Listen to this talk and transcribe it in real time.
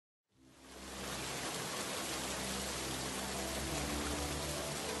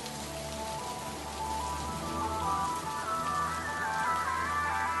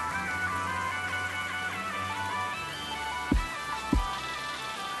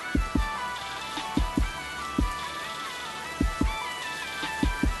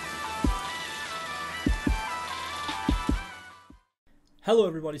Hello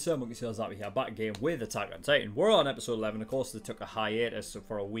everybody, SirMonkeySuit here, back again with Attack on Titan. We're on episode 11. Of course, they took a hiatus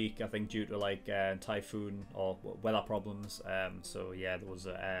for a week, I think, due to like typhoon or weather problems. So yeah, there was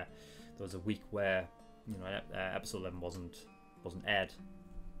a week where episode 11 wasn't aired.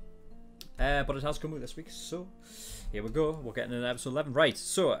 But it has come out this week, so here we go. We're getting into episode 11, right?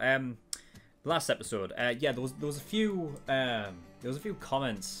 So last episode, yeah, there was a few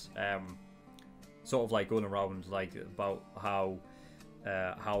comments, sort of like going around like about how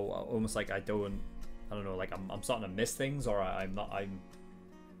almost like I don't know, like I'm starting to miss things, or I'm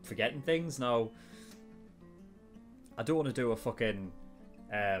forgetting things. Now, I don't want to do a fucking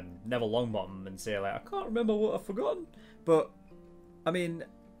Neville Longbottom and say like I can't remember what I've forgotten, but I mean,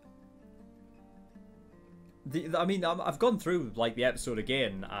 I've gone through like the episode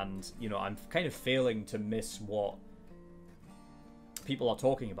again, and you know I'm kind of failing to miss what people are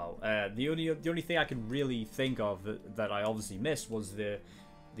talking about. The only thing I can really think of that I obviously missed was the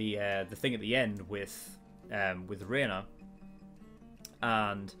thing at the end with Reyna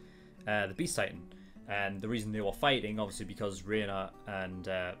and the Beast Titan, and the reason they were fighting obviously because Reyna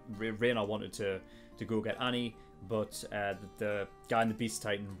wanted to go get Annie, but the guy in the Beast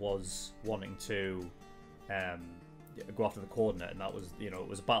Titan was wanting to go after the coordinate, and that was, you know, it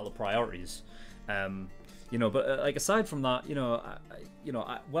was a battle of priorities. But like aside from that,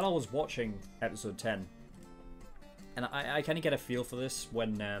 when I was watching episode 10, and I kind of get a feel for this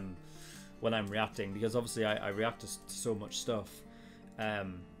when I'm reacting, because obviously I react to so much stuff,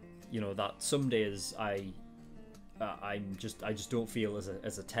 that some days I just don't feel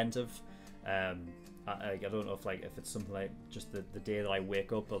as attentive. I don't know if it's something like just the day that I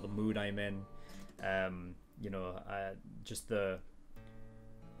wake up or the mood I'm in, just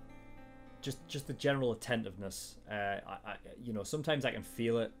the general attentiveness. Sometimes I can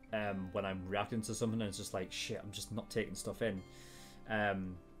feel it when I'm reacting to something, and it's just like shit, I'm just not taking stuff in.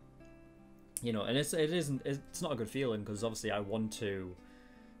 And it's not a good feeling, because obviously I want to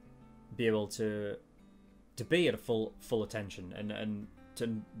be able to be at a full attention and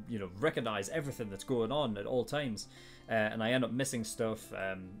to recognize everything that's going on at all times, and I end up missing stuff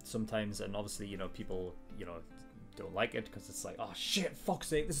sometimes, and obviously people don't like it because it's like, oh shit, fuck's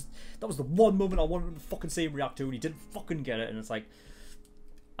sake, that was the one moment I wanted to fucking see him react to, and he didn't fucking get it. And it's like,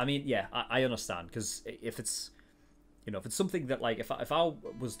 I mean, yeah, I understand, because if it's something that, like, if I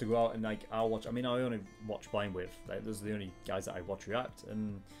was to go out and like I only watch Blind Wave, like, those are the only guys that I watch react,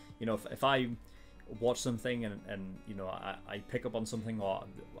 and if I watch something and I pick up on something, or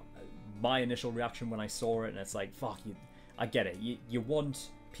my initial reaction when I saw it, and it's like, fuck you, I get it, you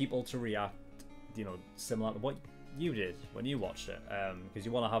want people to react similar to what you did when you watched it, because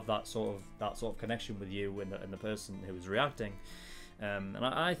you want to have that sort of connection with you and the person who was reacting, and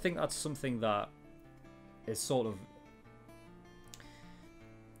I think that's something that is sort of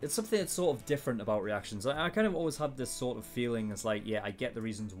different about reactions. I kind of always had this sort of feeling as like, yeah, I get the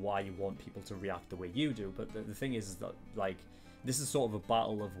reasons why you want people to react the way you do, but the thing is that, like, this is sort of a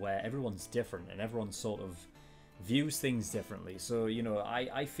battle of where everyone's different and everyone sort of views things differently. So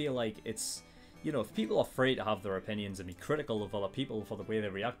I feel like it's, if people are free to have their opinions and be critical of other people for the way they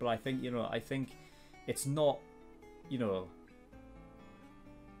react, but I think it's not,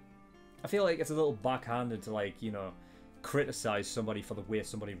 I feel like it's a little backhanded to, like, criticize somebody for the way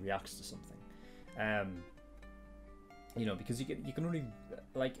somebody reacts to something, because you can only,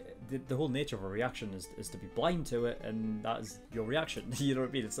 like, the whole nature of a reaction is to be blind to it, and that is your reaction. You know what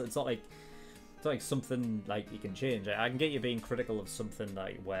I mean? It's not like something like you can change. I can get you being critical of something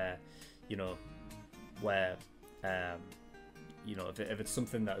like where if it's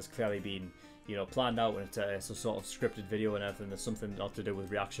something that has clearly been planned out, and it's a sort of scripted video and everything, there's something not to do with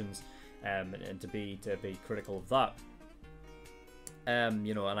reactions, and to be critical of that, and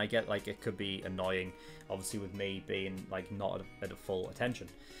I get, like, it could be annoying, obviously, with me being like not at a full attention,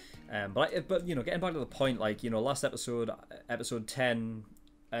 but getting back to the point, like, last episode 10,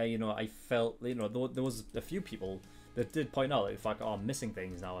 I felt, there was a few people that did point out, like, the fact that, I'm missing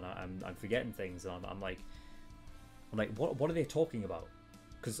things now, and I'm forgetting things, and I'm like, what are they talking about?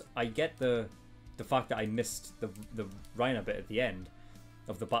 Because I get the fact that I missed the Rhino bit at the end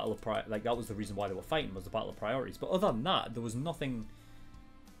of the battle of like, that was the reason why they were fighting, was the battle of priorities. But other than that, there was nothing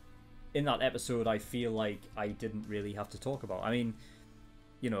in that episode I feel like I didn't really have to talk about. I mean,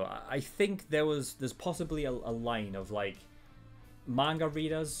 I think there's possibly a line of, like, manga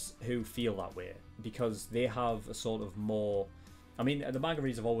readers who feel that way because they have a sort of more, I mean, the manga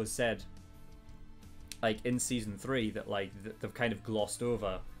readers have always said, like, in season 3, that, like, they've kind of glossed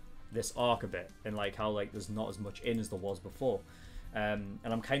over this arc a bit, and, like, how, like, there's not as much in as there was before, and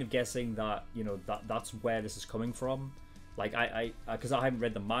I'm kind of guessing that that's where this is coming from, Like because I haven't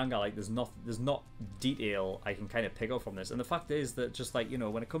read the manga, like there's not detail I can kind of pick up from this. And the fact is that just like, you know,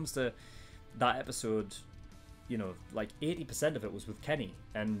 when it comes to that episode, you know, like 80% of it was with Kenny,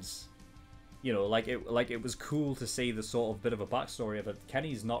 and you know, like it was cool to see the sort of bit of a backstory of it.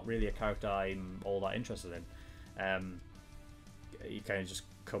 Kenny's not really a character I'm all that interested in. He kind of just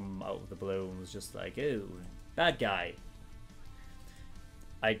come out of the blue and was just like, ew, bad guy.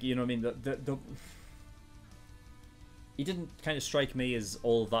 Like, you know what I mean? The he didn't kind of strike me as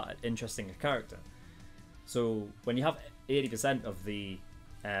all that interesting a character. So when you have 80% of the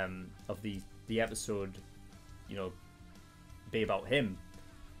episode, you know, be about him,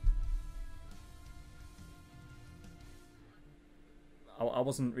 I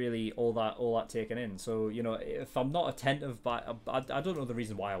wasn't really all that taken in. So, you know, if I'm not attentive, but I don't know the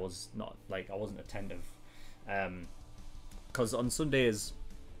reason why I wasn't attentive, because on Sundays,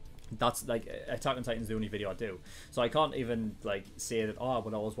 that's like Attack on Titan's the only video I do, so I can't even like say that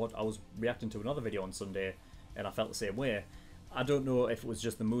when I was reacting to another video on Sunday and I felt the same way. I don't know if it was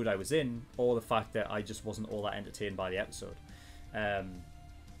just the mood I was in or the fact that I just wasn't all that entertained by the episode.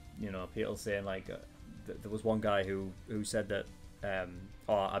 You know, people saying like there was one guy who said that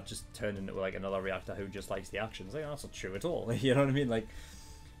I've just turned into like another reactor who just likes the action. It's like, that's not true at all. You know what I mean? Like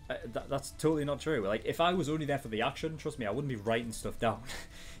that's totally not true. Like if I was only there for the action, trust me, I wouldn't be writing stuff down.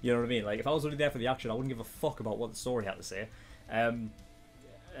 You know what I mean? Like if I was only there for the action, I wouldn't give a fuck about what the story had to say. And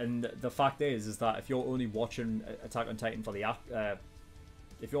the fact is that if you're only watching Attack on Titan for the action,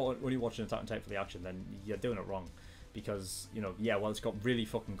 then you're doing it wrong. Because, you know, yeah, well, it's got really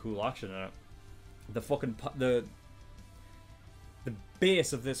fucking cool action in it. The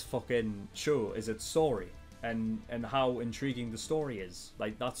base of this fucking show is its story and how intriguing the story is.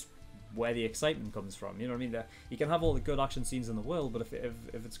 Like that's where the excitement comes from. You know what I mean? You can have all the good action scenes in the world, but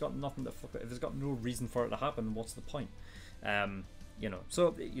if it's got nothing to if it's got no reason for it to happen, what's the point? You know,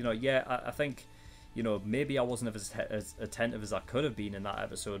 so, you know, yeah, I think, you know, maybe I wasn't as attentive as I could have been in that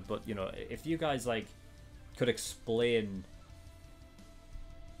episode, but, you know, if you guys, like, could explain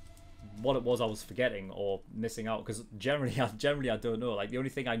what it was I was forgetting or missing out, because generally I don't know. Like, the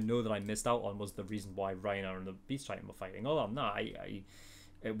only thing I know that I missed out on was the reason why Reiner and the Beast Titan were fighting. Other than that,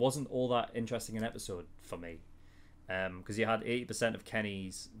 it wasn't all that interesting an episode for me. Because you had 80% of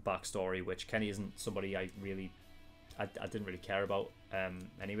Kenny's backstory, which Kenny isn't somebody I didn't really care about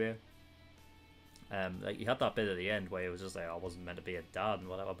anyway. Like you had that bit at the end where it was just like, I wasn't meant to be a dad and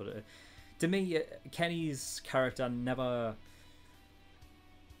whatever, but to me, Kenny's character never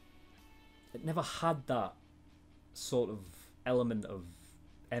had that sort of element of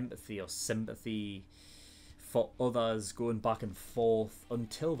empathy or sympathy for others going back and forth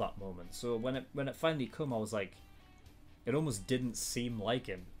until that moment. So when it finally come, I was like, it almost didn't seem like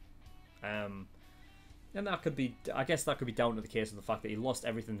him. And that could be, I guess that could be down to the case of the fact that he lost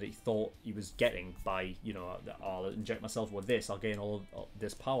everything that he thought he was getting by, you know, I'll inject myself with this, I'll gain all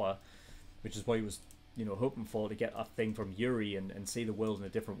this power, which is what he was, you know, hoping for, to get that thing from Yuri and see the world in a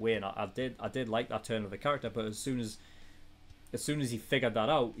different way. And I did like that turn of the character, but as soon as he figured that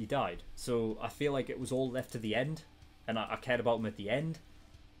out, he died. So I feel like it was all left to the end, and I cared about him at the end,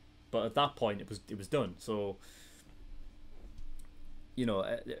 but at that point it was done. So, you know,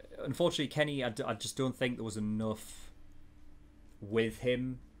 unfortunately, Kenny, I just don't think there was enough with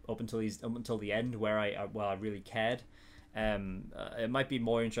him up until the end where I really cared. It might be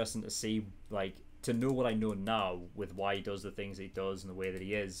more interesting to see, like, to know what I know now with why he does the things he does and the way that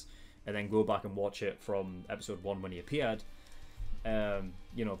he is, and then go back and watch it from episode 1 when he appeared.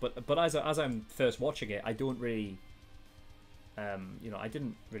 You know, but as I'm first watching it, I don't really, you know, I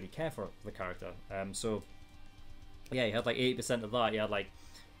didn't really care for the character. So. Yeah, you had like 80% of that. You had like,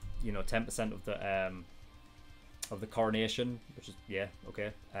 you know, 10% of the coronation, which is, yeah,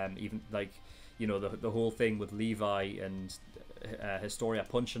 okay. Even like, you know, the whole thing with Levi and Historia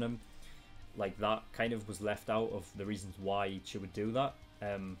punching him, like that kind of was left out of the reasons why she would do that.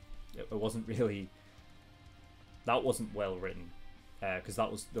 It wasn't really, that wasn't well written, because that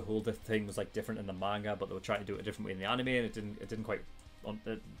was the whole thing was like different in the manga, but they were trying to do it a different way in the anime, and it didn't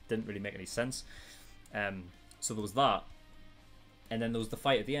really make any sense. So there was that, and then there was the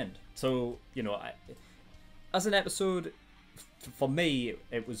fight at the end. So, you know, as an episode, for me,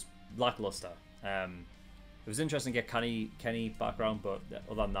 it was lackluster. It was interesting to get Kenny background, but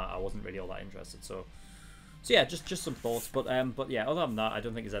other than that, I wasn't really all that interested. So yeah, just some thoughts. But yeah, other than that, I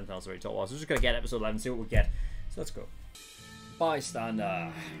don't think there's anything else to really talk about. So we're just gonna get episode 11, see what we get. So let's go.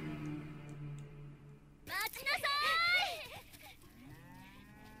 Bystander.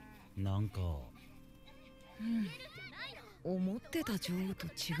 なんか思ってた女王と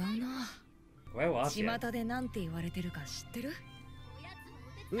違うな。Where was he? 巷でなんて言われてるか知ってる？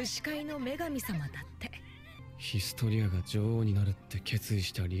牛飼いの女神様だって。ヒストリアが女王になるって決意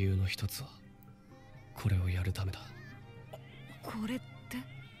した理由の一つはこれをやるためだ。これって？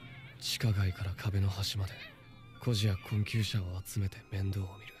地下街から壁の端まで孤児や困窮者を集めて面倒を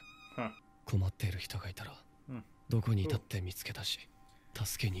見る。困っている人がいたらどこにいたって見つけたし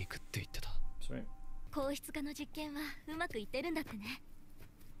助けに行くって言ってた。皇室化の実験はうまくいってるんだってね。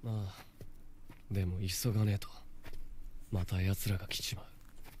まあでも急がねえとまた奴らが来ちまう。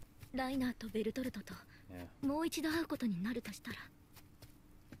ライナーとベルトルトともう一度会うことになるとしたら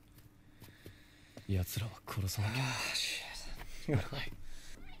奴らは殺さなきゃならない。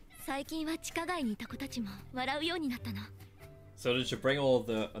最近は地下街にいた子たちも笑うようになったの。 So did you bring all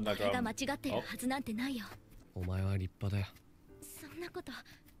the 俺が間違ってるはずなんてないよ。お前は立派だよ。そんなこと。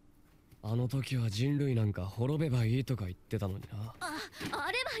あの時は人類なんか滅べばいいとか言ってたのにな。あれは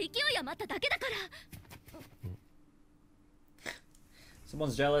勢い余っただけだから。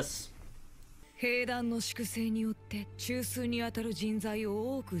Someone's jealous. 兵団の粛清によって中枢にあたる人材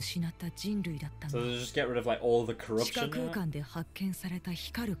を多く失った人類だったが、 So they just get rid of like all the 地 corruption. 下空間で発見された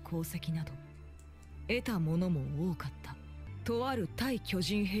光る鉱石など得たものも多かった。とある対巨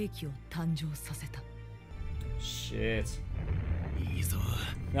人兵器を誕生させた。 Shit. いいぞ。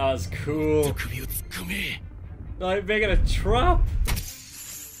 That's cool. 首を突っ込め。 Like making a trap.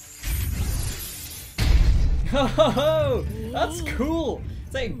 Oh, that's cool.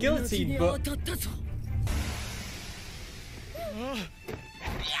 It's like a guillotine, but.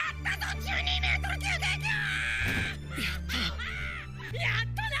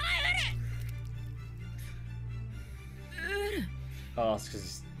 Oh, it's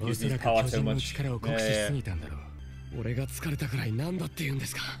because he's using his power too much. Yeah, yeah. 俺が疲れたくらいなんだって言うんで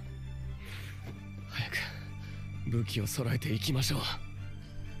すか。早く武器を揃えていきましょう。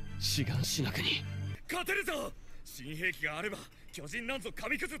志願しなくに。勝てるぞ。新兵器があれば巨人なんぞ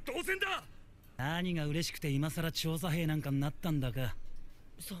紙くず同然だ。何が嬉しくて今さら調査兵なんかになったんだか。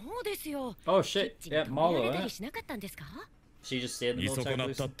そうですよ。 Oh shit. キッチンに Yeah, 止めら Marlo, れた eh? りしなかったんですか？ She just stayed in the 見損 military なっ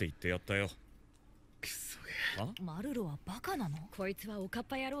police. たって言ってやったよ。くそマルロはバカなの？こいつはおかっ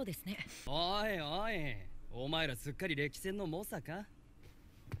ぱ野郎ですね。おいおい、お前らすっかり歴戦の猛者か？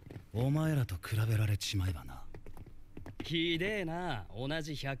お前らと比べられちまえばな。ひでえな、同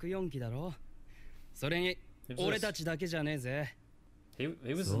じ104機だろ。それに俺たちだけじゃねえぜ。He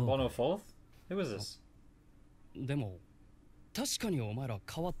was in 104th? Who was this? でも確かにお前ら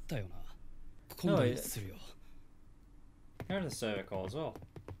変わったよな。今度にするよ。They're in the cervical as well.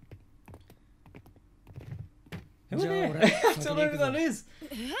 じ Who ゃあ are 俺 they? I don't know who that is.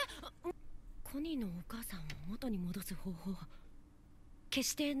 コニーのお母さんを元に戻す方法決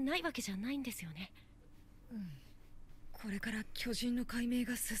してないわけじゃないんですよね。これから巨人の解明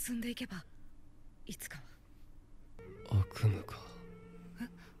が進んでいけばいつか悪夢か。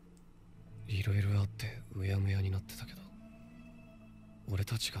いろいろあってうやむやになってたけど、俺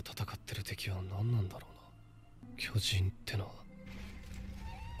たちが戦ってる敵は何なんだろうな。巨人ってのは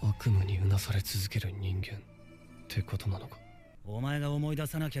悪夢にうなされ続ける人間ってことなのか。お前が思い出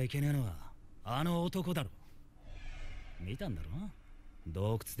さなきゃいけねえのはあの男だろ。見たんだろ。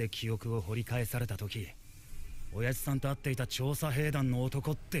洞窟で記憶を掘り返された時、親父さんと会っていた調査兵団の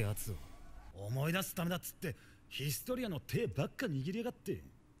男ってやつを思い出すためだっつってヒストリアの手ばっか握りやがって。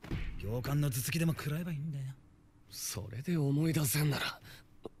行間の頭突きでも食らえばいいんだよ。それで思い出せんなら。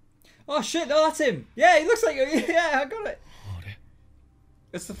 Oh shit, no, that's him. Yeah, he looks like yeah, I got it. あれ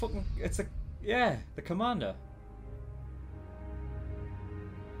It's the fucking, it's a, yeah, the commander.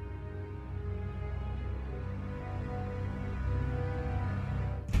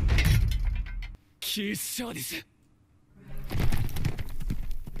 キース・シャーディス。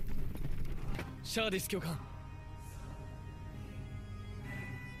シャーディス教官。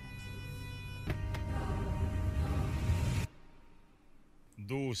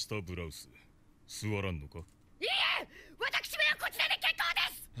どうしたブラウス？座らんのか？いいえ、私はこちらで結構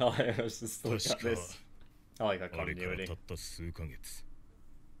です。 Oh, yeah, I was just looking at 確 this. I like that かあれから continuity. たった数ヶ月、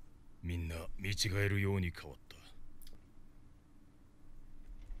みんな見違えるように変わった。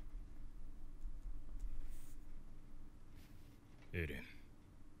エレ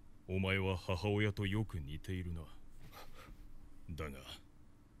ン、お前は母親とよく似ているな。だが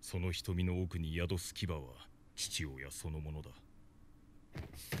その瞳の奥に宿す牙は父親そのものだ。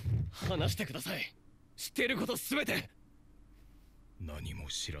話してください。知っていることすべて。何も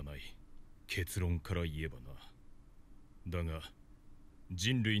知らない。結論から言えばな。だが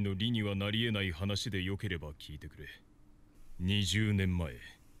人類の理にはなり得ない話でよければ聞いてくれ。20年前、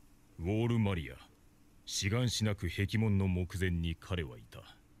ウォールマリア、志願しなく壁門の目前に彼はいた。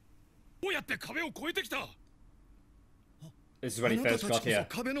どうやって壁を越えてきた？ This is when he first got here.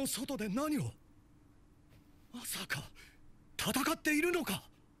 壁の外で何を？まさか戦っているのか？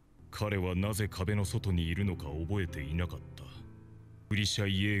彼はなぜ壁の外にいるのか覚えていなかった。グリシャ・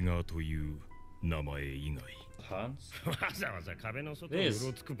イエーガーという名前以外。Hans? わざわざ壁の外にう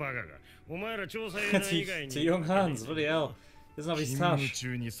ろつくバカが。お前ら調査員以外に。It's a young Hans, bloody hell. Doesn't have his 勤務 tash.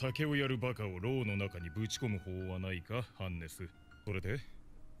 中に酒をやるバカを牢の中にぶち込む方はないか、ハンネス。それで、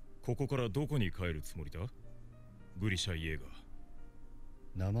ここからどこに帰るつもりだ？グリシャ・イエーガー。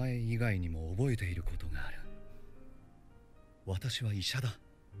名前以外にも覚えていることがある。私は医者だ。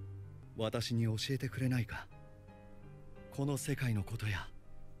私に教えてくれないか？この世界のことや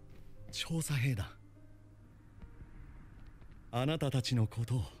調査兵団、あなたたちのこ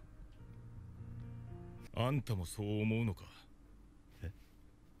とを。あんたもそう思うのか？え？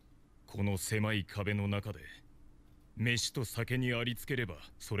この狭い壁の中で飯と酒にありつければ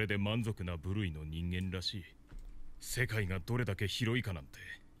それで満足な部類の人間らしい。世界がどれだけ広いかなんて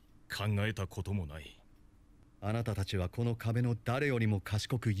考えたこともない。あなたたちはこの壁の誰よりも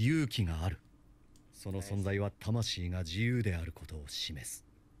賢く勇気がある。その存在は魂が自由であることを示す。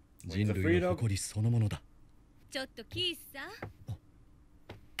人類の誇りそのものだ。ちょっとキースさ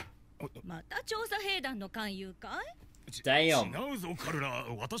ん、また調査兵団の勧誘かい？Damn. 違うぞカルラ、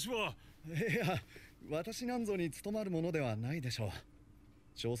私は。いや、私なんぞに務まるものではないでしょう。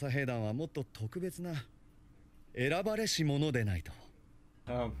調査兵団はもっと特別な選ばれし者でないと。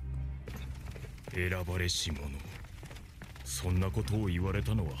選ばれし者。そんなことを言われ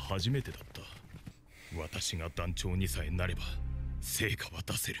たのは初めてだった。私が団長にさえなれば成果は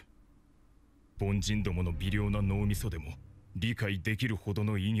出せる。凡人どもの微量な脳みそでも理解できるほど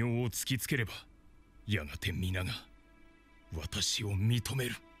の偉業を突きつければ、やがて皆が私を認め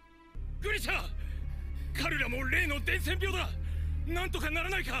る。グリシャ、彼らも例の伝染病だ。なんとかなら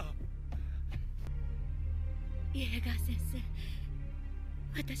ないか？イエーガー先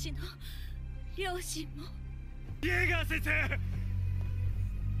生、私の両親も。イエーガー先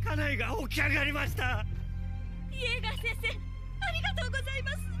生、家内が起き上がりました。イエーガー先生、ありがとうござい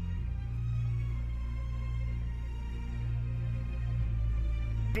ます。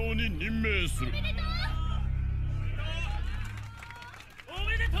長に任命する。おめ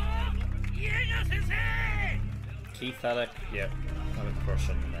でとうイエーガー先生。 Keith Alec, yeah, kind of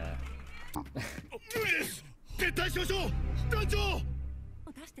crushing there. 無理です。撤退しましょう、団長。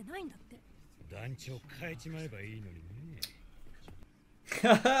出してないんだって。団長変えちまえばいいのにね。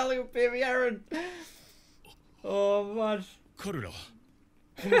Look at baby Aaron. Oh man. カルラ。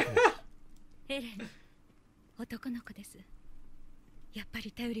エレン、男の子です。やっぱ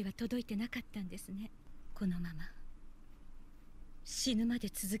り頼りは届いてなかったんですね。このまま死ぬまで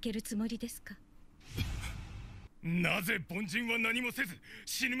続けるつもりですか？なぜ凡人は何もせず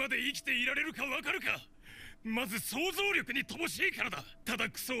死ぬまで生きていられるかわかるか？まず想像力に乏しいからだ。ただ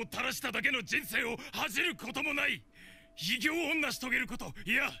クソを垂らしただけの人生を恥じることもない。偉業を成し遂げること、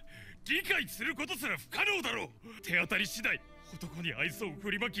いや理解することすら不可能だろう。手当たり次第男に愛想を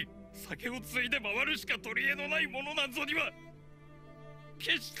振りまき酒をついで回るしか取り柄のないものなんぞには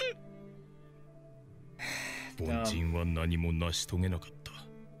決して凡人は何も成し遂げなかった。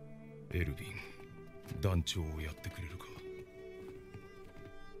エルヴィン、団長をやってくれるか？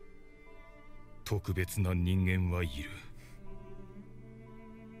特別な人間はいる。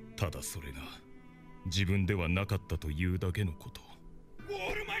ただそれが自分ではなかったというだけのこと。ウォ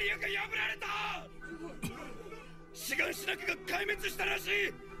ールマリアが破られた。志願しなくが壊滅したらしい。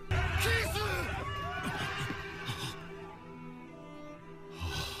キース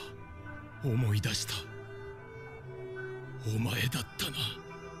思い出した。お前だったな。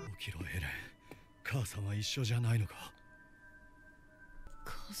起きろエレン、母さんは一緒じゃないのか？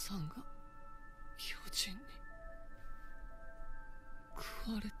母さんが巨人に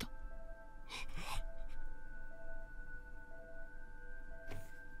食われた。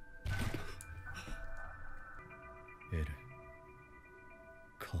エレン、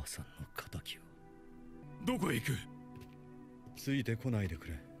母さんの仇を。どこへ行く？ついてこないでく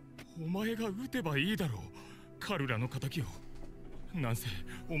れ。お前が撃てばいいだろう、カルラの仇を。なんせ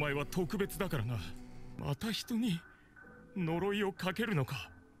お前は特別だからな。また人に呪いをかけるのか？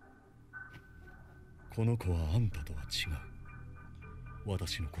この子はあんたとは違う。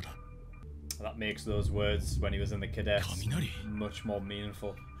私の子だ。That makes those words when he was in the cadets Kaminari. much more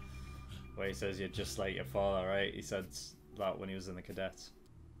meaningful. Where he says you're just like your father, right? He said that when he was in the cadets.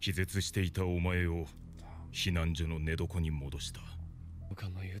 気絶していたお前を避難所の寝床に戻した。他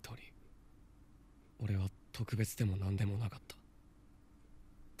の言う通り、俺は特別でも何でもなかった。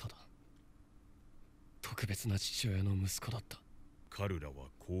ただ特別な父親の息子だった。彼らは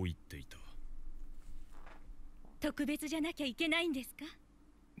こう言っていた。特別じゃなきゃいけないんですか？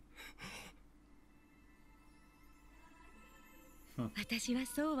私は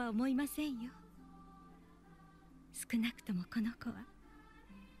そうは思いませんよ。少なくともこの子は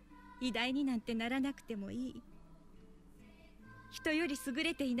偉大になんてならなくてもいい。人より優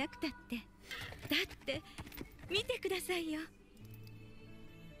れていなくたって、だって見てくださいよ。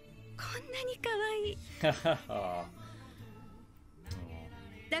こんなに可愛い。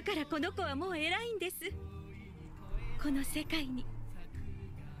だからこの子はもう偉いんです。この世界に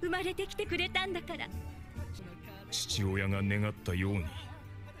生まれてきてくれたんだから。父親が願ったように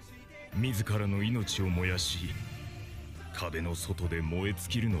自らの命を燃やし壁の外で燃え尽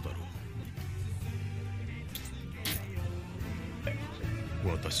きるのだろう。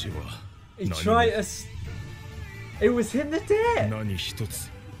私は何一つ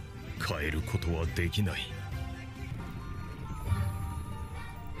変えることはできない。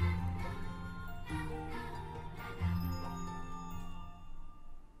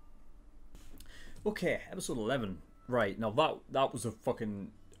Okay, episode 11. Right, now that was a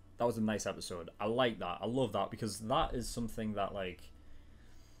nice episode. I like that. I love that because that is something that, like,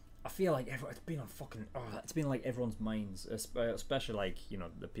 I feel like it's been on fucking it's been like everyone's minds, especially like, you know,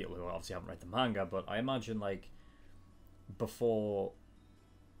 the people who obviously haven't read the manga, but I imagine like before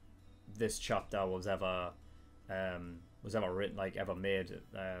this chapter was ever written, like ever made,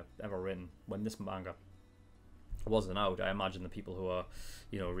 ever written, when this manga wasn't out, I imagine the people who are,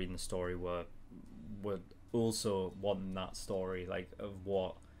 you know, reading the story were also wanting that story, like, of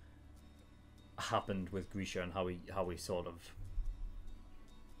what happened with Grisha and how he sort of,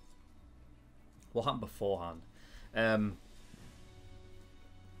 what happened beforehand. And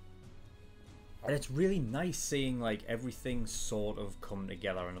it's really nice seeing like everything sort of come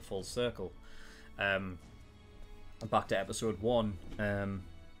together in a full circle. Back to episode 1,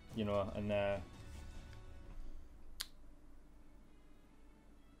 you know, and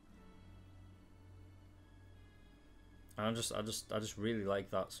I just really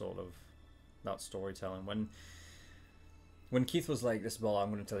like that sort of, that storytelling. When Keith was like, "This, well, I'm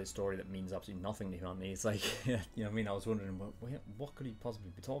going to tell you a story that means absolutely nothing to humanity," it's like, you know what I mean? I was wondering, what could he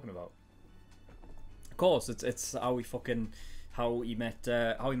possibly be talking about? Of course, it's how he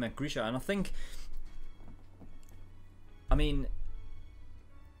met Grisha, and I think, I mean,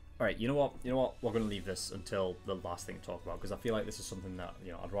 all right, you know what, we're going to leave this until the last thing to talk about, because I feel like this is something that,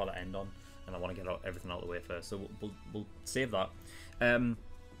 you know, I'd rather end on. And I want to get everything out of the way first, so we'll save that. So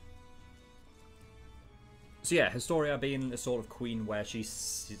yeah, Historia being a sort of queen where she's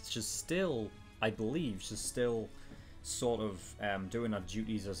still, I believe, she's still sort of doing her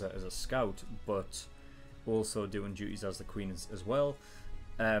duties as a scout, but also doing duties as the queen as well.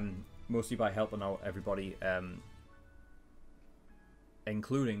 Mostly by helping out everybody,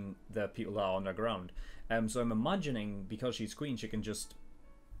 including the people that are underground. So I'm imagining, because she's queen, she can just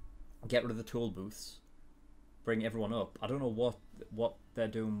get rid of the toll booths, bring everyone up. I don't know what they're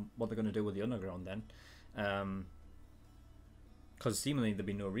doing, what they're going to do with the underground then, because seemingly there'd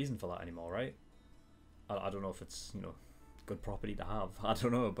be no reason for that anymore, right? I don't know if it's, you know, good property to have. I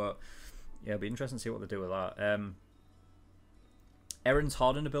don't know, but yeah, it'd be interesting to see what they do with that. Erin's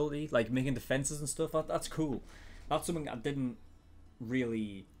hardened ability, like making defenses and stuff, that's cool. That's something I didn't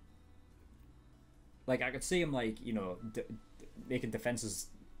really like. I could see him, like, you know, making defenses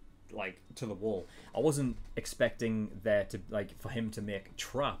like to the wall. I wasn't expecting there to, like, for him to make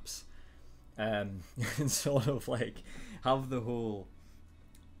traps and sort of like have the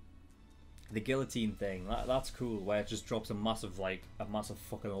guillotine thing. That's cool, where it just drops a massive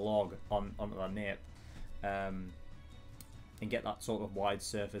fucking log onto their nape, and get that sort of wide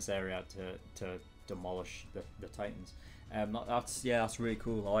surface area to demolish the Titans. That's really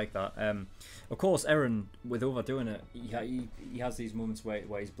cool. I like that. Of course, Eren, with overdoing it, he has these moments where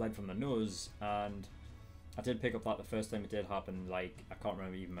he's bled from the nose, and I did pick up that the first time it did happen. Like, I can't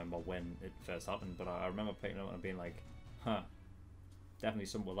remember when it first happened, but I remember picking it up and being like, huh, definitely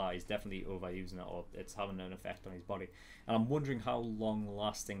something with that. He's definitely overusing it, or it's having an effect on his body. And I'm wondering how long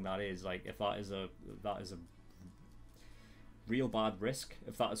lasting that is. Like, if that is a real bad risk,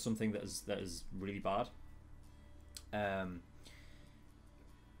 if that is something that is really bad. I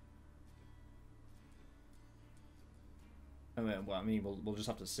mean, we'll just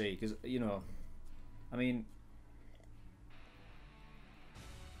have to see, because, you know, I mean,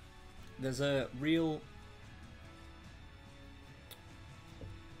 there's a real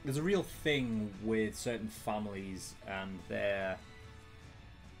thing with certain families and their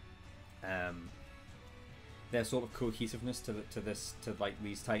sort of cohesiveness to like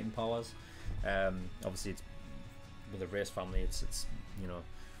these Titan powers. Obviously, it's with the race family, it's you know,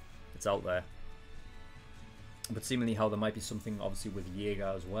 it's out there. But seemingly how there might be something obviously with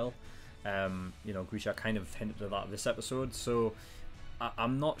Jaeger as well. You know, Grisha kind of hinted at that this episode, so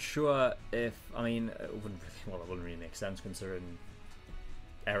I'm not sure if, I mean, it wouldn't really make sense considering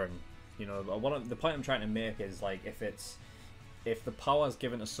Eren. You know, the point I'm trying to make is like if the power is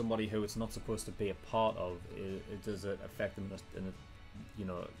given to somebody who it's not supposed to be a part of, does it affect them in a, you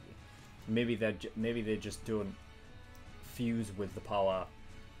know, maybe they just don't fuse with the power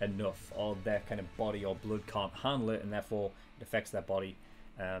enough, or their kind of body or blood can't handle it, and therefore it affects their body.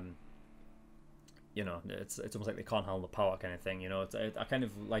 You know, it's almost like they can't handle the power kind of thing. You know, I kind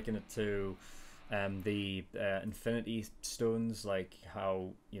of liken it to the Infinity Stones, like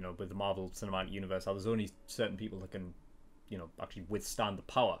how, you know, with the Marvel Cinematic Universe, how there's only certain people that can, you know, actually withstand the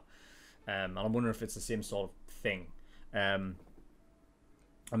power. And I'm wondering if it's the same sort of thing. I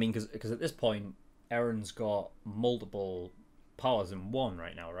mean, because at this point, Eren's got multiple powers in one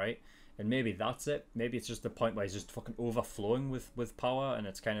right now, right? And maybe that's it. Maybe it's just the point where he's just fucking overflowing with power, and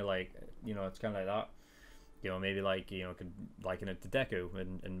it's kind of like, you know, it's kind of like that. You know, maybe like, you know, could liken it to Deku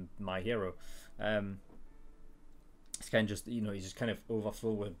in My Hero. It's kind of just, you know, he's just kind of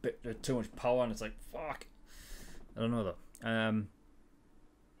overflow with a bit too much power, and it's like, fuck. I don't know though.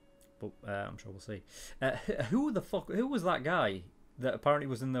 But I'm sure we'll see. Who was that guy that apparently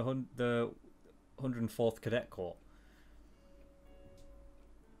was in the 104th Cadet Corps?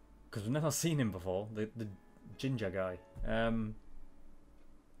 Because we've never seen him before. The ginger guy.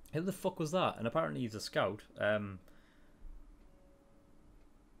 Who the fuck was that? And apparently he's a scout. But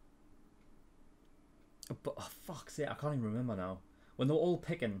oh, fuck's sake, I can't even remember now. When they were all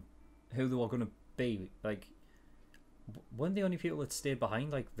picking who they were going to be, like, weren't the only people that stayed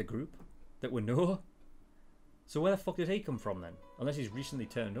behind, like, the group that were Noah? So where the fuck did he come from then? Unless he's recently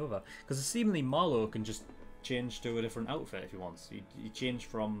turned over. Because seemingly Marlowe can just change to a different outfit if he wants. He changed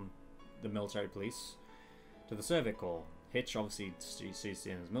from the military police to the Survey Corps. Hitch obviously stays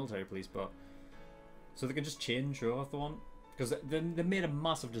in as military police, but so they can just change over if they want. Because they made a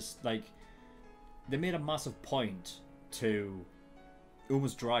massive they made a massive point to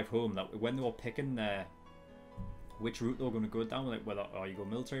almost drive home that when they were picking which route they were going to go down, like whether you go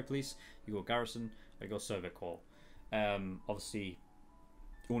military police, you go garrison, or you go Survey Corps. Obviously,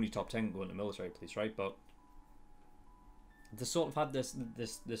 only top 10 go into military police, right? But they sort of had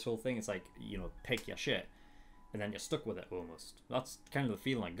this whole thing. It's like, you know, pick your shit, and then you're stuck with it almost. That's kind of the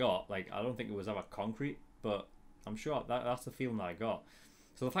feeling I got. Like, I don't think it was ever concrete, but I'm sure that's the feeling that I got.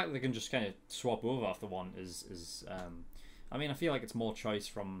 So the fact that they can just kind of swap over after one is I mean, I feel like it's more choice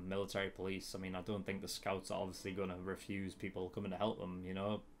from military police. I mean, I don't think the scouts are obviously going to refuse people coming to help them, you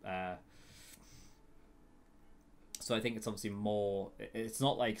know. So I think it's obviously more. It's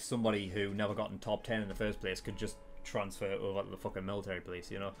not like somebody who never got in top 10 in the first place could just transfer over to the fucking military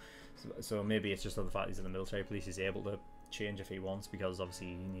police, you know. So maybe it's just the fact he's in the military police, he's able to change if he wants, because obviously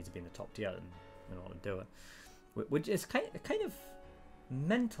he needs to be in the top tier in order to do it, which is kind of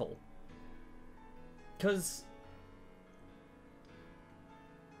mental. Because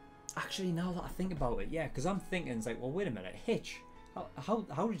actually, now that I think about it, yeah, because I'm thinking, it's like, well, wait a minute, Hitch,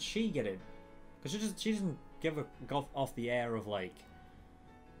 how did she get in? Because she doesn't give a off the air of, like,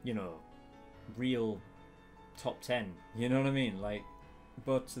 you know, real top 10, you know what I mean? Like,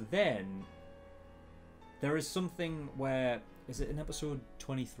 but then there is something where, is it in episode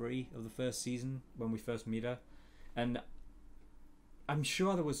 23 of the first season when we first meet her? And I'm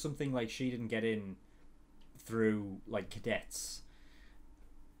sure there was something like she didn't get in through, like, cadets.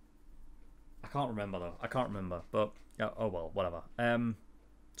 I can't remember though. I can't remember, but oh well, whatever.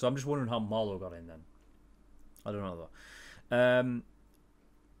 So I'm just wondering how Marlowe got in then. I don't know though.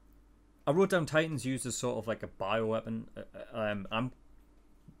 I wrote down Titans used as sort of like a bioweapon. I'm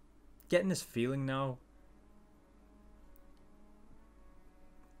getting this feeling now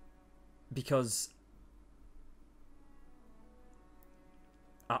because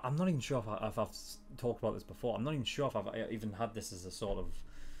I'm not even sure if I've talked about this before. I'm not even sure if I've even had this as a sort of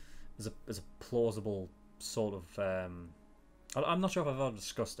as a plausible sort of. I'm not sure if I've ever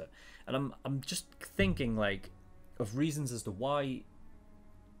discussed it, and I'm just thinking like of reasons as to why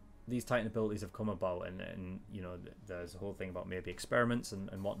these Titan abilities have come about, and you know, there's a whole thing about maybe experiments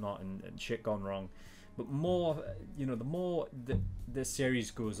and whatnot and shit gone wrong. But more, you know, the more the series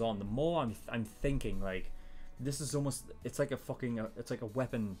goes on, the more I'm thinking like this is almost, it's like a fucking it's like a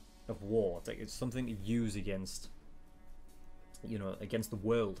weapon of war. It's like it's something to use against, you know, against the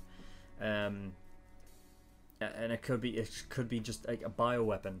world. And it could be just like a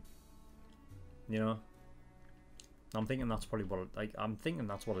bioweapon, you know. I'm thinking that's probably what I'm thinking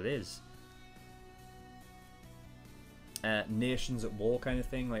that's what it is. nations at war kind of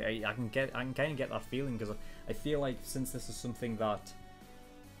thing. Like I can kind of get that feeling, because I feel like since this is something that,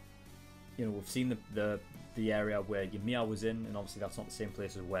 you know, we've seen the area where Ymir was in, and obviously that's not the same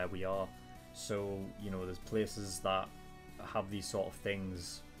place as where we are. So, you know, there's places that have these sort of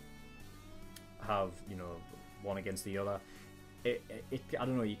things, have, you know, one against the other. I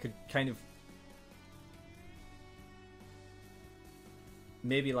don't know, you could kind of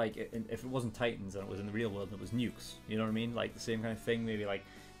maybe like if it wasn't Titans and it was in the real world and it was nukes, you know what I mean? Like the same kind of thing, maybe like,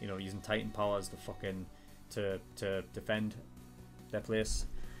 you know, using Titan powers to fucking to defend their place,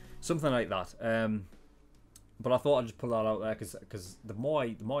 something like that. But I thought I'd just put that out there because the more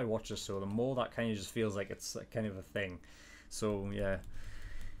I watch this show, the more that kind of just feels like it's kind of a thing. So yeah.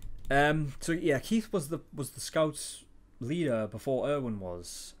 So yeah, Keith was the Scouts leader before Erwin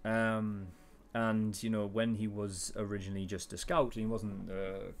was. And you know, when he was originally just a scout and he wasn't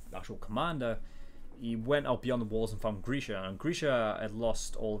the actual commander, he went out beyond the walls and found Grisha, and Grisha had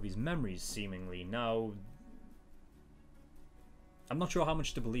lost all of his memories seemingly. Now, I'm not sure how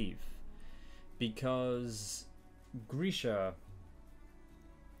much to believe, because Grisha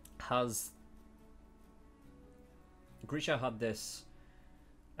had this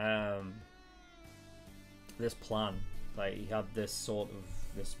this plan. Like, he had this sort of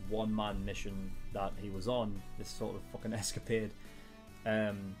one-man mission that he was on, this sort of fucking escapade,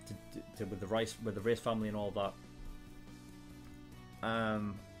 with the race family and all that.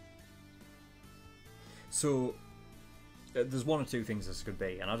 So there's one or two things this could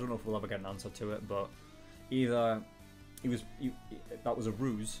be, and I don't know if we'll ever get an answer to it, but either that was a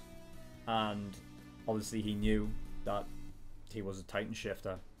ruse, and obviously he knew that he was a Titan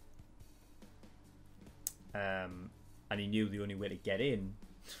shifter, and he knew the only way to get in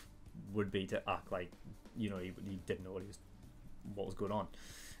would be to act like, you know, he didn't know what was going on.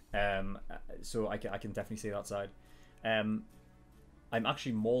 So I can definitely see that side. I'm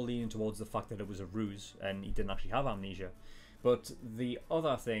actually more leaning towards the fact that it was a ruse and he didn't actually have amnesia. But the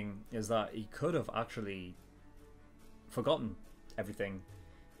other thing is that he could have actually forgotten everything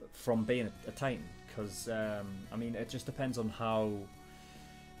from being a Titan, because I mean, it just depends on how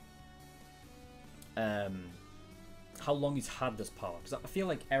long he's had this power. Because I feel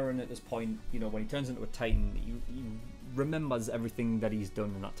like Eren at this point, you know, when he turns into a Titan, he remembers everything that he's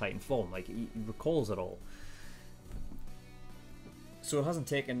done in that Titan form. Like, he recalls it all. So it hasn't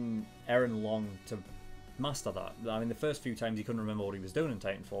taken Eren long to master that. I mean, the first few times he couldn't remember what he was doing in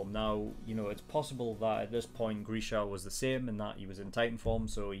Titan form. Now, you know, it's possible that at this point Grisha was the same, and that he was in Titan form,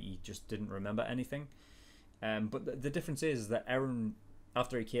 so he just didn't remember anything. But the difference is that Eren,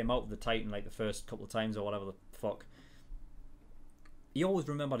 after he came out of the Titan, like the first couple of times or whatever the fuck, he always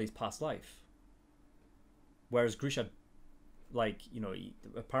remembered his past life. Whereas Grisha, like, you know,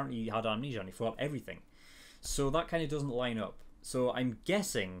 apparently he had amnesia and he forgot everything. So that kind of doesn't line up. So I'm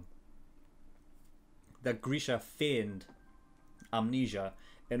guessing that Grisha feigned amnesia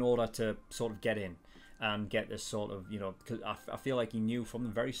in order to sort of get in and get this sort of, you know, because I feel like he knew from the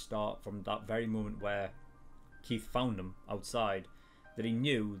very start, from that very moment where Keith found him outside, that he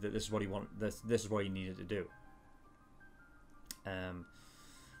knew that this is what he wanted. This is what he needed to do.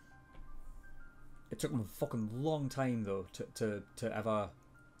 It took him a fucking long time though to ever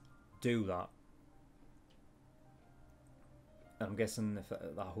do that. And I'm guessing if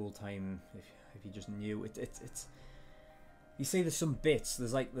that whole time, if he just knew, it's. You see, there's some bits.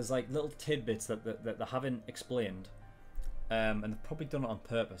 There's like little tidbits that they haven't explained, and they've probably done it on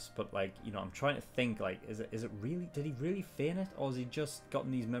purpose. But like, you know, I'm trying to think, like, is it really? Did he really feign it, or has he just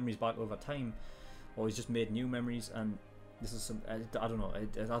gotten these memories back over time, or he's just made new memories? And this is some. I don't know.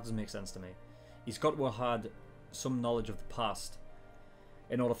 That doesn't make sense to me. He's got to have had some knowledge of the past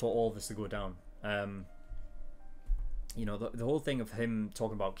in order for all this to go down. You know, the whole thing of him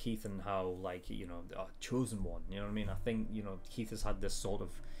talking about Keith and how, like, you know, chosen one, you know what I mean? I think, you know, Keith has had this sort of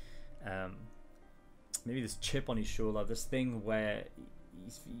maybe this chip on his shoulder, this thing where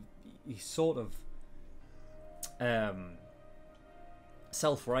he's sort of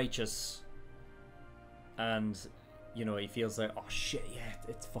self-righteous, and, you know, he feels like, oh shit, yeah,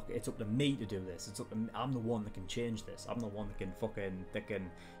 it's up to me to do this. I'm the one that can change this. I'm the one that can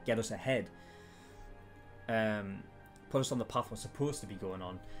get us ahead. Put us on the path we're supposed to be going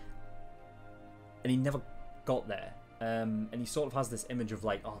on, and he never got there. And he sort of has this image of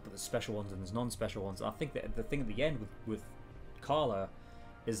like, oh, but there's special ones and there's non-special ones. And I think that the thing at the end with Carla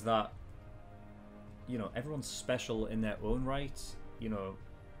is that, you know, everyone's special in their own right. You know,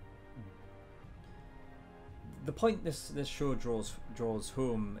 the point this show draws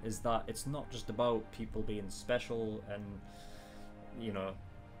home is that it's not just about people being special, and, you know,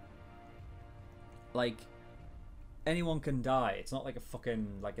 like, anyone can die. It's not like a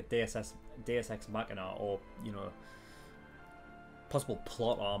fucking like a Deus Ex Machina or, you know, possible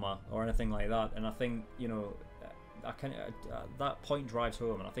plot armor or anything like that. And I think, you know, I kind of that point drives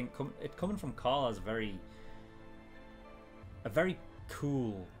home. And I think it coming from Carla is a very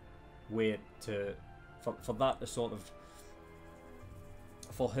cool way to for that to sort of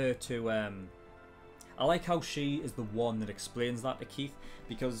for her to I like how she is the one that explains that to Keith,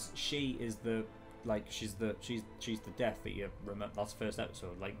 because she is the like she's the death that you remember. That's the first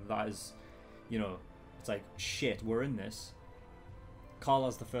episode. Like that is, you know, it's like shit. We're in this.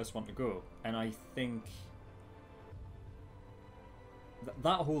 Carla's the first one to go, and I think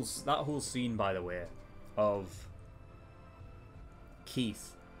that whole scene, by the way, of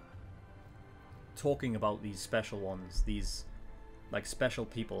Keith talking about these special ones, these like special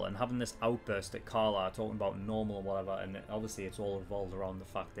people, and having this outburst at Carla talking about normal or whatever, and obviously it's all revolved around the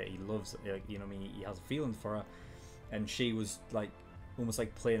fact that he loves, you know what I mean, he has a feeling for her, and she was like almost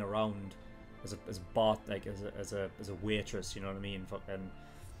like playing around as a bar, like as a waitress, you know what I mean, and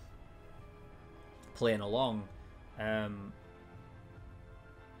playing along, and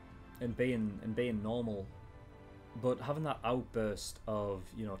being normal, but having that outburst of,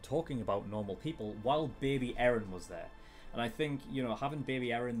 you know, talking about normal people while baby Eren was there. And I think, you know, having baby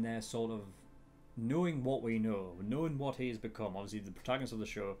Eren there, sort of knowing what we know, knowing what he has become, obviously the protagonist of the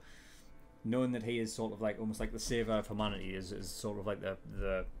show, knowing that he is sort of like almost like the savior of humanity is sort of like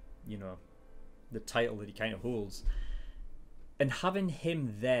the you know, the title that he kind of holds, and having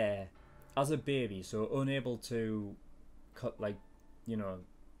him there as a baby, so unable to like, you know,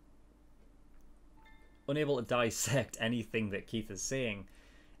 unable to dissect anything that Keith is saying.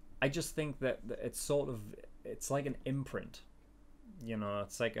 I just think that it's sort of, it's like an imprint, you know,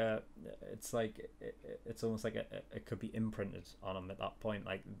 it's almost like it could be imprinted on him at that point,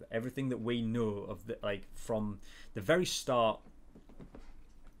 like everything that we know of the, like from the very start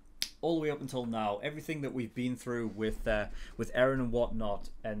all the way up until now, everything that we've been through with Eren and whatnot,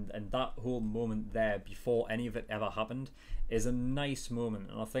 and that whole moment there before any of it ever happened is a nice moment.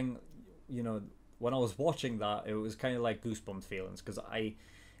 And I think, you know, when I was watching that, it was kind of like goosebumps feelings, because I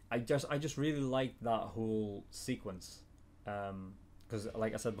just really liked that whole sequence, because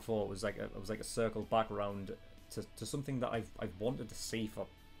like I said before, it was like a circle back around to something that I've wanted to see for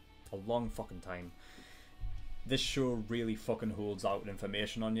a long fucking time. This show really fucking holds out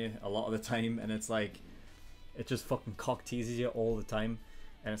information on you a lot of the time, and it's like it just fucking cock teases you all the time,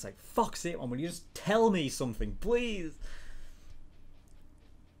 and it's like, fuck's sake, man, will you just tell me something, please?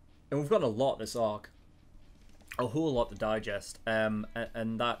 And we've got a lot this arc, a whole lot to digest, and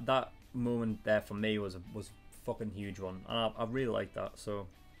that moment there for me was a fucking huge one, and I really liked that. So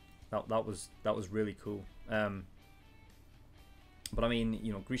that was really cool. But I mean,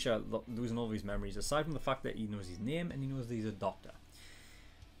 you know, Grisha losing all these memories, aside from the fact that he knows his name and he knows that he's a doctor.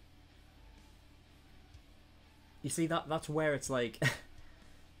 You see, that's where it's like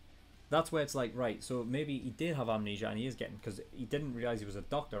that's where it's like, right, so maybe he did have amnesia and he is getting, because he didn't realize he was a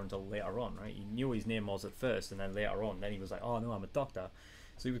doctor until later on, right? He knew his name was at first, and then later on, then he was like, oh no, I'm a doctor.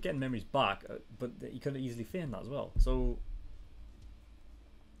 So he was getting memories back, but he could have easily feigned that as well. So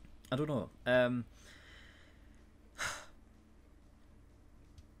I don't know.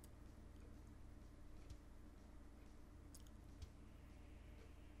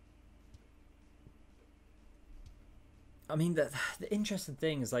 I mean, the interesting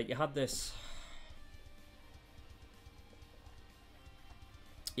thing is, like, you had this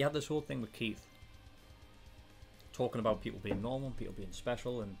whole thing with Keith talking about people being normal, people being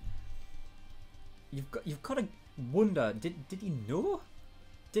special, and you've got to wonder, did he know?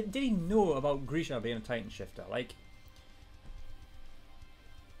 Did he know about Grisha being a Titan shifter? Like,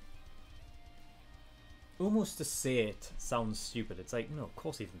 almost to say it sounds stupid. It's like, no, of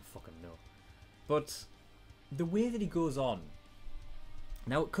course he didn't fucking know. But the way that he goes on,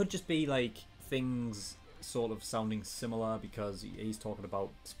 now it could just be like things sort of sounding similar, because he's talking about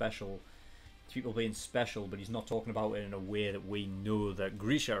special people being special, but he's not talking about it in a way that we know that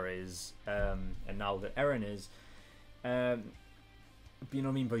Grisha is, and now that Eren is, you know what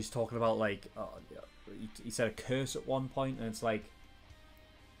I mean? But he's talking about, like, he said a curse at one point, and it's like,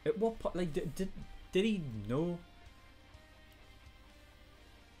 at what point, like, did he know?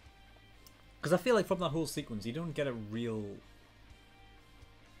 Because I feel like from that whole sequence, you don't get a real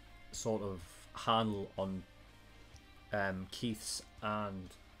sort of handle on Keith's and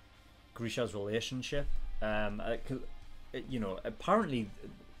Grisha's relationship. You know, apparently,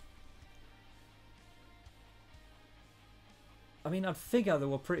 I mean, I'd figure they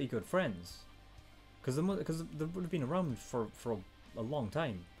were pretty good friends, because they would have been around for a long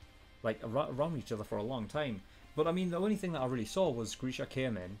time, like around each other for a long time. But I mean, the only thing that I really saw was Grisha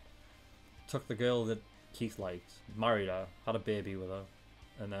came in, took the girl that Keith liked, married her, had a baby with her,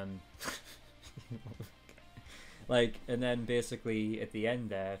 and then like, and then basically at the end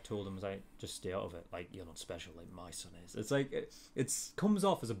there told him, like, just stay out of it, like, you're not special like my son is. It's like it comes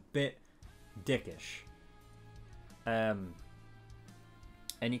off as a bit dickish, and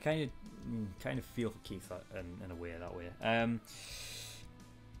you kind of feel for Keith in a way that way.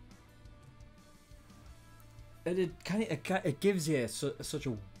 It gives you such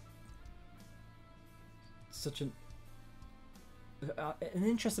an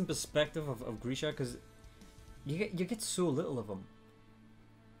interesting perspective of Grisha, because you get so little of him.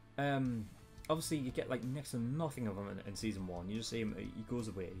 Obviously you get like next to nothing of him in season 1. You just see him, he goes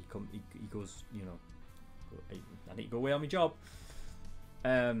away, he goes, you know, I need to go away on my job.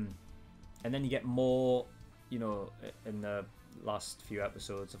 And then you get more, you know, in the last few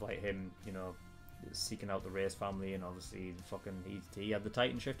episodes of like him, you know, seeking out the Race family, and obviously he had the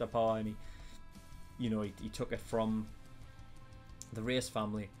Titan shifter power, and he took it from the Race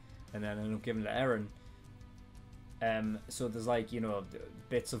family and then ended up giving it to Eren. So there's like, you know,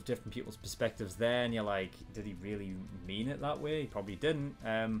 bits of different people's perspectives there, and you're like, did he really mean it that way? He probably didn't.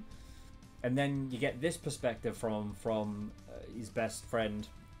 And then you get this perspective from his best friend,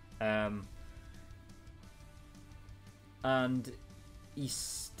 and he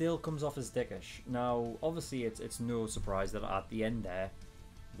still comes off as dickish. Now, obviously, it's no surprise that at the end there,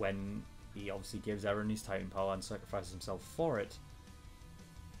 when he obviously gives Eren his Titan power and sacrifices himself for it,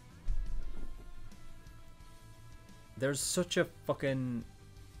 there's such a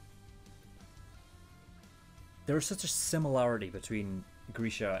similarity between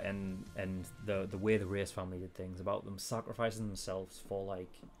Grisha and the way the Race family did things, about them sacrificing themselves for,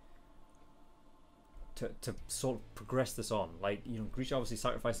 like, to sort of progress this on. Like, you know, Grisha obviously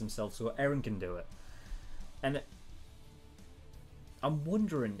sacrificed himself so Eren can do it, and I'm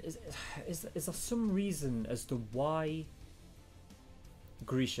wondering, is there some reason as to why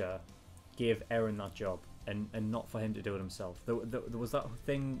Grisha gave Eren that job and not for him to do it himself? There was that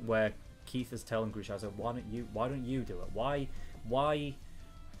thing where Keith is telling Grisha, I said, why don't you do it? Why?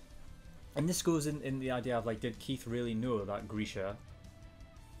 And this goes in the idea of, like, did Keith really know that Grisha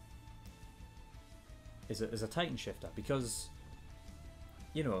is a Titan shifter? Because,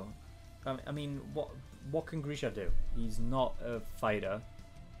 you know, I mean, what can Grisha do? He's not a fighter.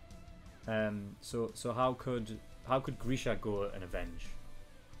 So how could Grisha go and avenge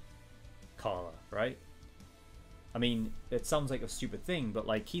Carla, right? I mean, it sounds like a stupid thing, but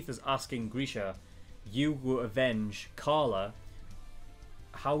like, Keith is asking Grisha, you go avenge Carla.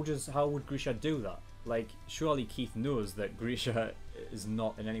 How would Grisha do that? Like, surely Keith knows that Grisha is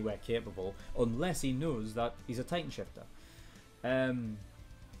not in any way capable, unless he knows that he's a Titan shifter. And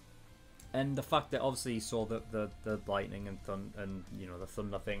the fact that obviously he saw the lightning and you know, the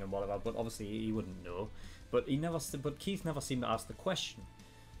thunder thing and whatever, but obviously he wouldn't know. But Keith never seemed to ask the question.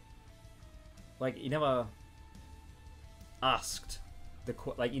 Like, he never asked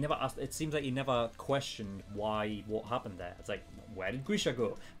he never asked. It seems like he never questioned what happened there. It's like, where did Grisha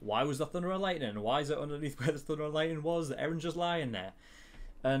go? Why was the thunder and lightning? Why is it underneath where the thunder and lightning was? Eren's just lying there,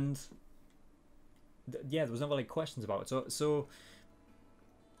 and yeah, there was never like questions about it. So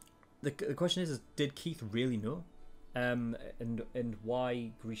the question is did Keith really know, and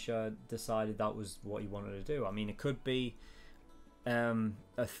why Grisha decided that was what he wanted to do? I mean, it could be a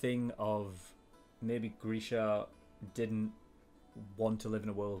thing of maybe Grisha didn't want to live in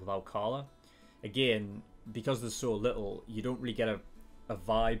a world without Carla. Again, because there's so little, you don't really get a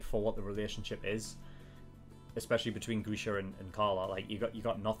vibe for what the relationship is, especially between Grisha and Carla. Like, you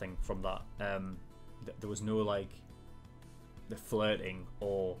got nothing from that. There was no, like, the flirting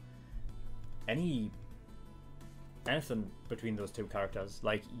or anything between those two characters.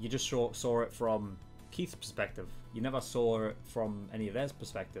 Like, you just saw it from Keith's perspective. You never saw it from any of their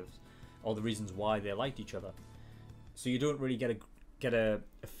perspectives or the reasons why they liked each other. So you don't really get a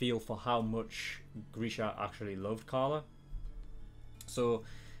feel for how much Grisha actually loved Carla. So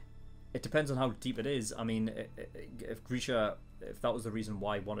it depends on how deep it is. I mean, if that was the reason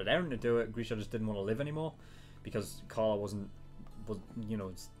why he wanted Eren to do it, Grisha just didn't want to live anymore because Carla was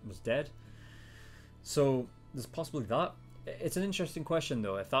dead. So there's possibly that. It's an interesting question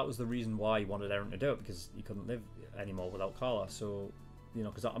though, if that was the reason why he wanted Eren to do it, because he couldn't live anymore without Carla. So, you know,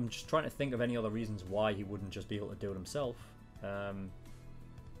 because I'm just trying to think of any other reasons why he wouldn't just be able to do it himself.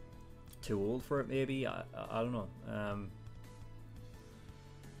 Too old for it, maybe. I don't know.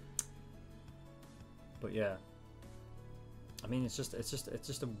 But yeah, I mean, it's just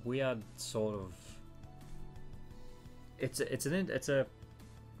a weird sort of. It's a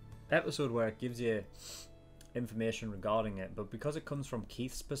episode where it gives you information regarding it, but because it comes from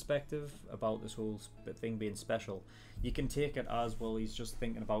Keith's perspective about this whole thing being special, you can take it as, well, he's just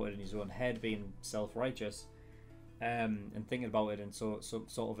thinking about it in his own head, being self-righteous, and thinking about it in sort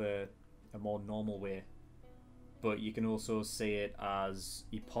of a more normal way. But you can also say it as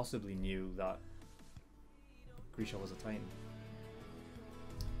he possibly knew that Grisha was a Titan.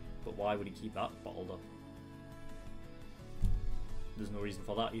 But why would he keep that bottled up? There's no reason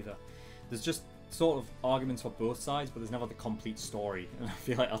for that either. There's just sort of arguments for both sides, but there's never the complete story, and I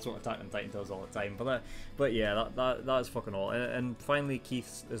feel like that's what Attack on Titan does all the time. But yeah, that is fucking all. And finally,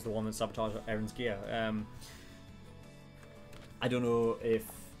 Keith is the one that sabotaged Eren's gear. I don't know if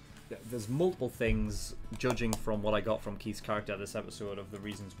there's multiple things, judging from what I got from Keith's character this episode, of the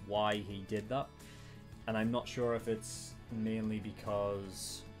reasons why he did that, and I'm not sure if it's mainly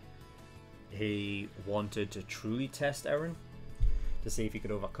because he wanted to truly test Eren to see if he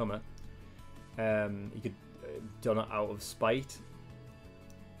could overcome it. He could done it out of spite,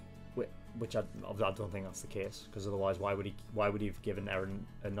 which I don't think that's the case, because otherwise why would he have given Eren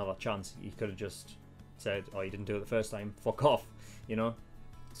another chance? He could have just said, oh, you didn't do it the first time, fuck off, you know.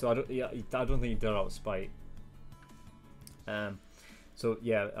 So I don't think he did it out of spite. So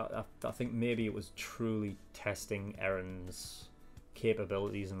yeah, I think maybe it was truly testing Eren's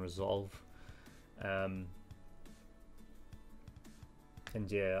capabilities and resolve. And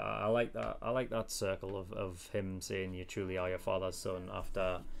yeah, I like that. I like that circle of him saying you truly are your father's son,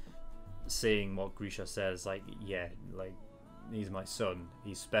 after saying what Grisha says, like, yeah, like, he's my son,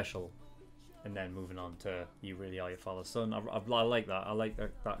 he's special, and then moving on to you really are your father's son. I like that. I like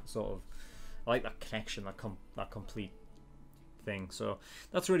that sort of, I like that connection, that complete thing. So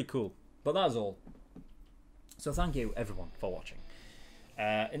that's really cool. But that's all. So thank you everyone for watching.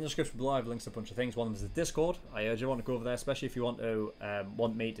 In the description below, I've links to a bunch of things. One of them is the Discord. I urge everyone to go over there, especially if you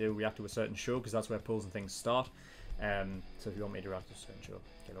want me to react to a certain show, because that's where polls and things start. So if you want me to react to a certain show,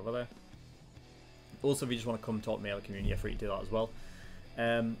 get over there. Also, if you just want to come talk to me at the community, you're free to do that as well.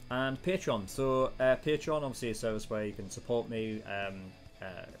 And Patreon. So Patreon, obviously, is a service where you can support me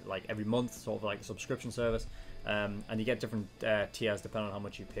like every month, sort of like a subscription service. And you get different tiers depending on how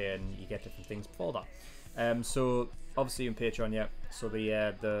much you pay, and you get different things before that. So obviously in Patreon, yeah. So the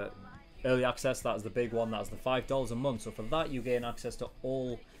early access, that is the big one. That is the $5 a month. So for that, you gain access to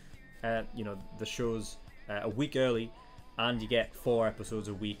all, you know, the shows a week early, and you get 4 episodes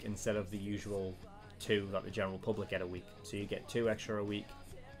a week instead of the usual 2 that the general public get a week. So you get 2 extra a week,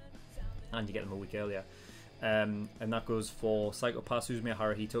 and you get them a week earlier. And that goes for Psychopath, Suzumiya,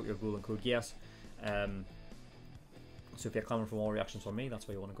 Haruhi, Tokyo Ghoul, and Code Geass. So if you're clamoring for more reactions from me, that's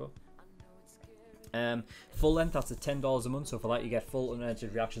where you want to go. Full length, that's at $10 a month. So for that, you get full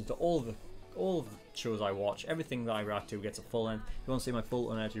unedited reactions to all of the shows I watch. Everything that I react to gets a full length. If you want to see my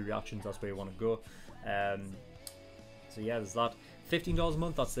full unedited reactions, that's where you want to go. So yeah, there's that. $15 a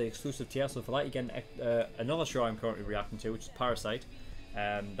month, that's the exclusive tier. So for that, you get another show I'm currently reacting to, which is Parasite.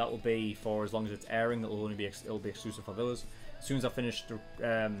 That will be for as long as it's airing. It'll be exclusive for those. As soon as I finish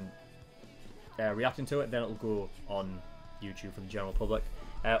reacting to it, then it'll go on YouTube for the general public.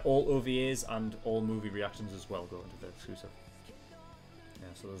 All OVAs and all movie reactions as well go into the exclusive. Yeah,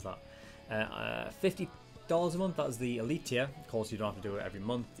 so there's that. $50 a month, that is the elite tier. Of course, you don't have to do it every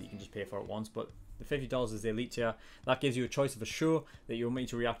month, you can just pay for it once, but the $50 is the elite tier. That gives you a choice of a show that you want me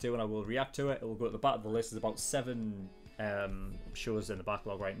to react to, and I will react to it. It will go at the back of the list. There's about 7 shows in the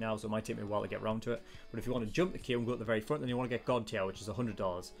backlog right now, so it might take me a while to get around to it. But if you want to jump the queue and go at the very front, then you want to get God tier, which is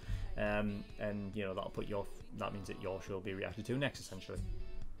 $100. And you know, that'll put that means that your show will be reacted to next, essentially.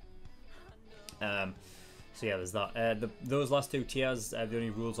 So yeah, there's that. Those last 2 tiers, the only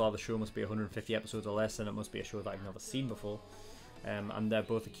rules are the show must be 150 episodes or less, and it must be a show that I've never seen before. And they're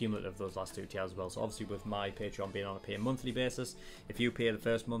both accumulative, those last 2 tiers as well. So obviously with my Patreon being on a pay monthly basis, if you pay the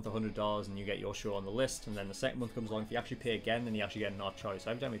first month $100 and you get your show on the list, and then the second month comes along, if you actually pay again, then you actually get an odd choice.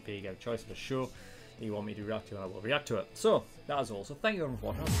 Every time you pay, you get a choice of a show that you want me to react to, and I will react to it. So that is all. So thank you everyone for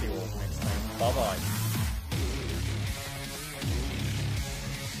watching. I'll see you all next time. Bye bye.